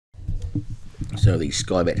So the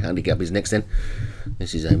Sky Bet handicap is next then.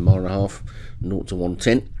 This is a mile and a half, 0 to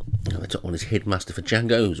 110. The top one is Headmaster for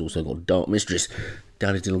Django, who's also got Dark Mistress,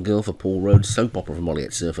 Daddy's Little Girl for Paul Rhodes, Soap Opera for Molly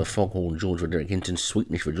Surfer, Foghorn George for Derek Hinton,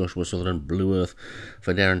 Sweetness for Joshua Sutherland, Blue Earth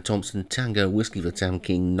for Darren Thompson, Tango Whiskey for Tam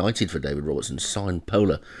King, Knighted for David Robertson, Signed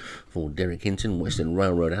Polar for Derek Hinton, Western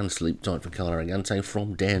Railroad and Sleep Tight for Carl Aragante,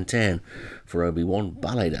 From Downtown for Obi-Wan,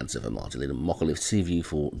 Ballet Dancer for Martin Liddon, Mockalift Seaview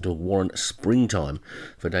for Doug Warren, Springtime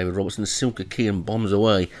for David Robertson, Silka Key and Bombs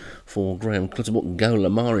Away for Graham Clutterbuck, Go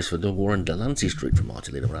Lamaris for Doug Warren, Delancey Street for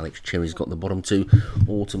Martin Liddon, Alex Cherry's got the bottom two,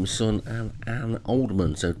 Autumn Sun and Anne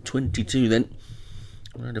Oldman. So 22 then.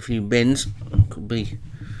 We had a few bends. Could be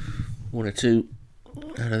one or two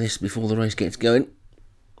out of this before the race gets going.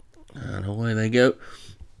 And away they go.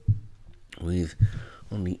 With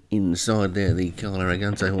on the inside there, the Carl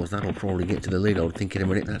Aragante horse. That'll probably get to the lead, I would think, in a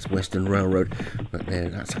minute. That's Western Railroad. But there,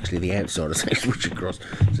 that's actually the outside. So switch across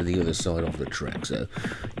to the other side of the track. So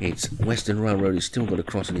it's Western Railroad. He's still got to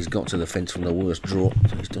cross and he's got to the fence from the worst draw.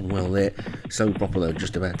 So he's done well there. Soap Opera, though,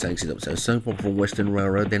 just about takes it up. So Soap Opera from Western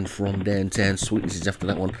Railroad, then From Downtown. Sweetness is after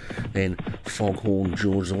that one. Then Foghorn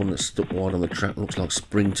George, the one that's stuck wide on the track. Looks like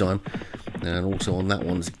Springtime. And also on that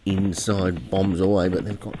one's Inside Bombs Away. But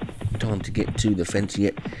they've got time to get to the fence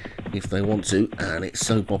yet if they want to, and it's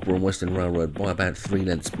Soap Opera and Western Railroad by about 3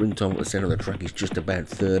 lengths. Springtime at the centre of the track is just about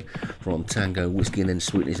third from Tango Whiskey, and then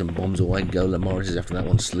Sweetness and Bombs Away. Gola Morris is after that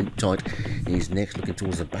one. Sleep Tight is next, looking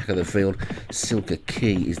towards the back of the field. Silka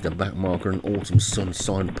Key is the back marker, and Autumn Sun,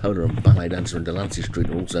 Signed Polar and Ballet Dancer and Delancey Street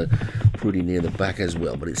are also pretty near the back as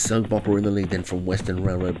well. But it's Soap Opera in the lead then from Western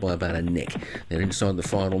Railroad by about a neck. They're inside the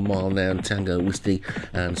final mile now, and Tango Whiskey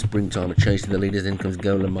and Springtime are chasing the leaders. Then comes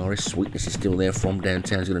Gola Morris. Sweetness is still there from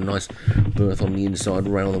Downtown's got a nice berth on the inside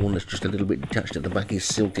rail. The one that's just a little bit detached at the back is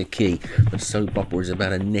Silka Key, but Soap Opera is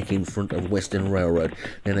about a neck in front of Western Railroad.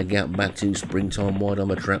 Then a gap back to Springtime wide on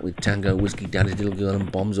the track with Tango Whiskey, Daddy's Little Girl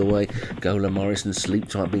and Bombs Away. Gola Morris and Sleep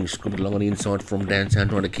Tight being scrubbed along on the inside from Downtown,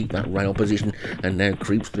 trying to keep that rail position, and now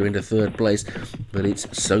creeps through into third place, but it's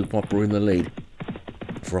Soap Opera in the lead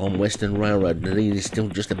from Western Railroad. The lead is still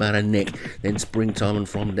just about a neck. Then Springtime and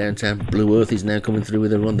From Downtown. Blue Earth is now coming through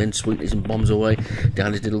with a run. Then Sweetness and Bombs Away.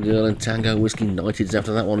 Daddy's Little Girl and Tango Whiskey. Knighted's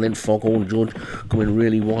after that one. Then Foghorn George coming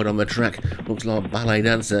really wide on the track. Looks like Ballet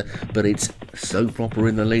Dancer, but it's Soap Opera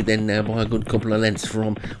in the lead then now by a good couple of lengths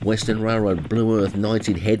from Western Railroad. Blue Earth,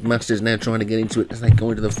 Knighted, Headmasters now trying to get into it as they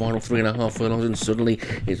go into the final 3.5 furlongs, and suddenly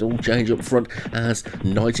it's all changed up front as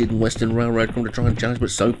Knighted and Western Railroad come to try and challenge,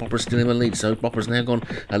 but Soap Opera's still in the lead. Soap Opera's now gone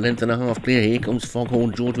a length and a half clear. Here comes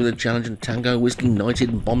Foghorn George with a challenge, and Tango Whiskey, Knighted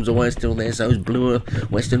and Bombs Away is still there. So is Blue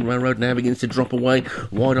Earth. Western Railroad now begins to drop away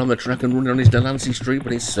wide on the track and running on his Delancey Street,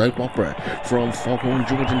 but it's Soap Opera from Foghorn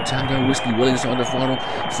George and Tango Whiskey well inside the final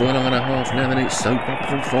furlong and a half now. Then it's Soap Opera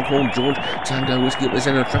from Foghorn George, Tango Whiskey at the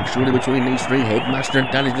centre of the track, surely between these three. Headmaster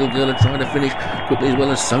and Daddy's Little Girl are trying to finish quickly as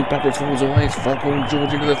well as Soap Opera falls away. It's Foghorn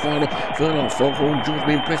George into the final furlong. Foghorn George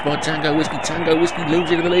being pressed by Tango Whiskey. Tango Whiskey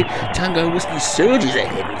loses into the lead. Tango Whiskey surges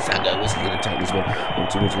ahead, and Tango Whiskey going to take this one on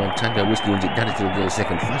towards the line. Tango Whiskey wins it. Daddy's Little Girl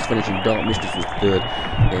second. Fast finishing Dark Mistress was third.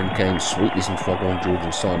 Then came Sweetness and Foghorn George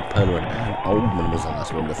and Signed Polar, and Anne Oldman was the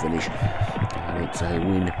last one to finish. And it's a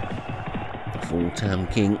win for Tam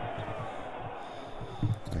King.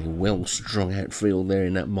 A well strung out field there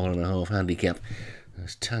in that 1.5 mile handicap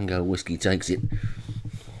as Tango Whiskey takes it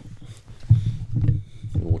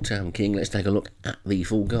for Tam King. Let's take a look at the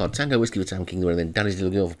full guard. Tango Whiskey for Tam King, and then Daddy's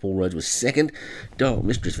Little Girl for Paul Rhodes was second. Dark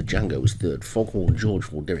Mistress for Django was third. Foghorn George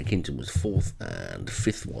for Derek Hinton was fourth, and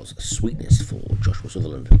fifth was Sweetness for Joshua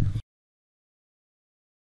Sutherland.